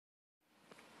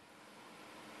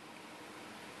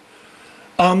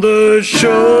On the shore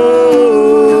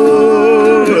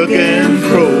again,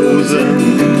 frozen.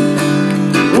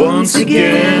 Once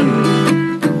again,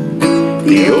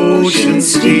 the ocean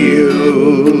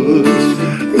steals.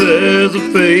 There's a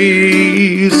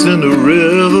face in the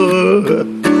river.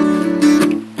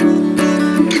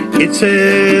 Its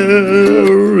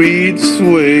hair reeds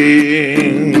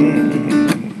swaying.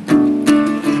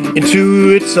 Into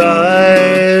its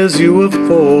eyes you are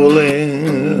falling,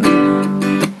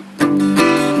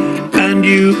 and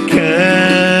you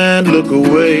can't look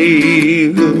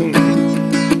away.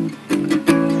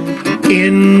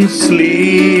 In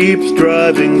sleep's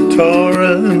driving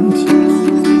torrent,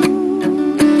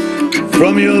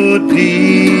 from your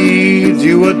deeds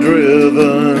you are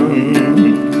driven,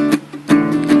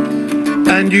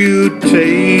 and you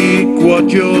take what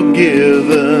you're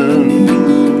given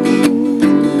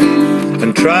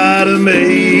and try to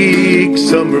make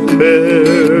some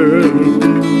repair.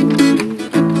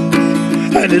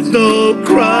 And it's no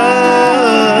crime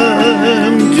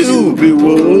to be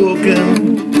woken,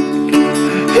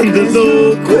 and there's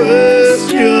no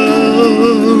question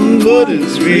what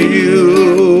is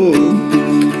real.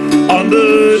 On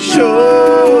the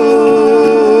shore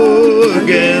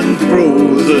again,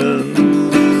 frozen.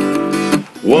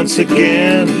 Once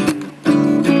again,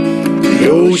 the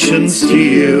ocean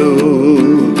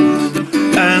steals,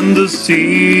 and the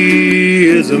sea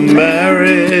is a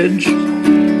marriage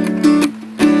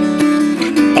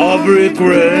of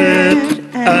regret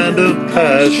and of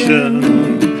passion.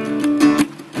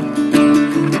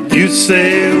 You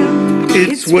sail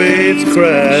its waves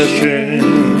crashing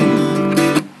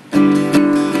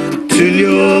till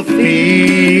your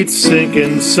feet sink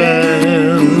in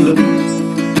sand.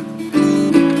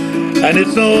 And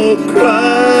it's no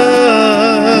crime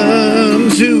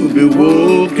to be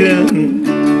woken,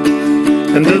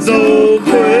 and there's no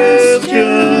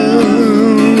question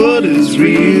what is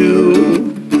real.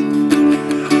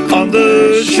 On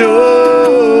the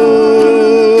shore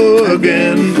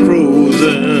again,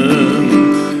 frozen.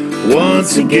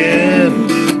 Once again,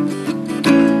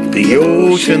 the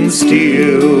ocean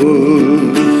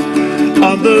steals.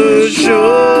 On the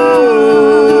shore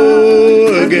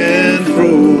again,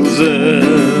 frozen.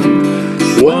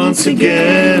 Once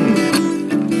again,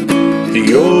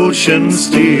 the ocean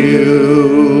steals.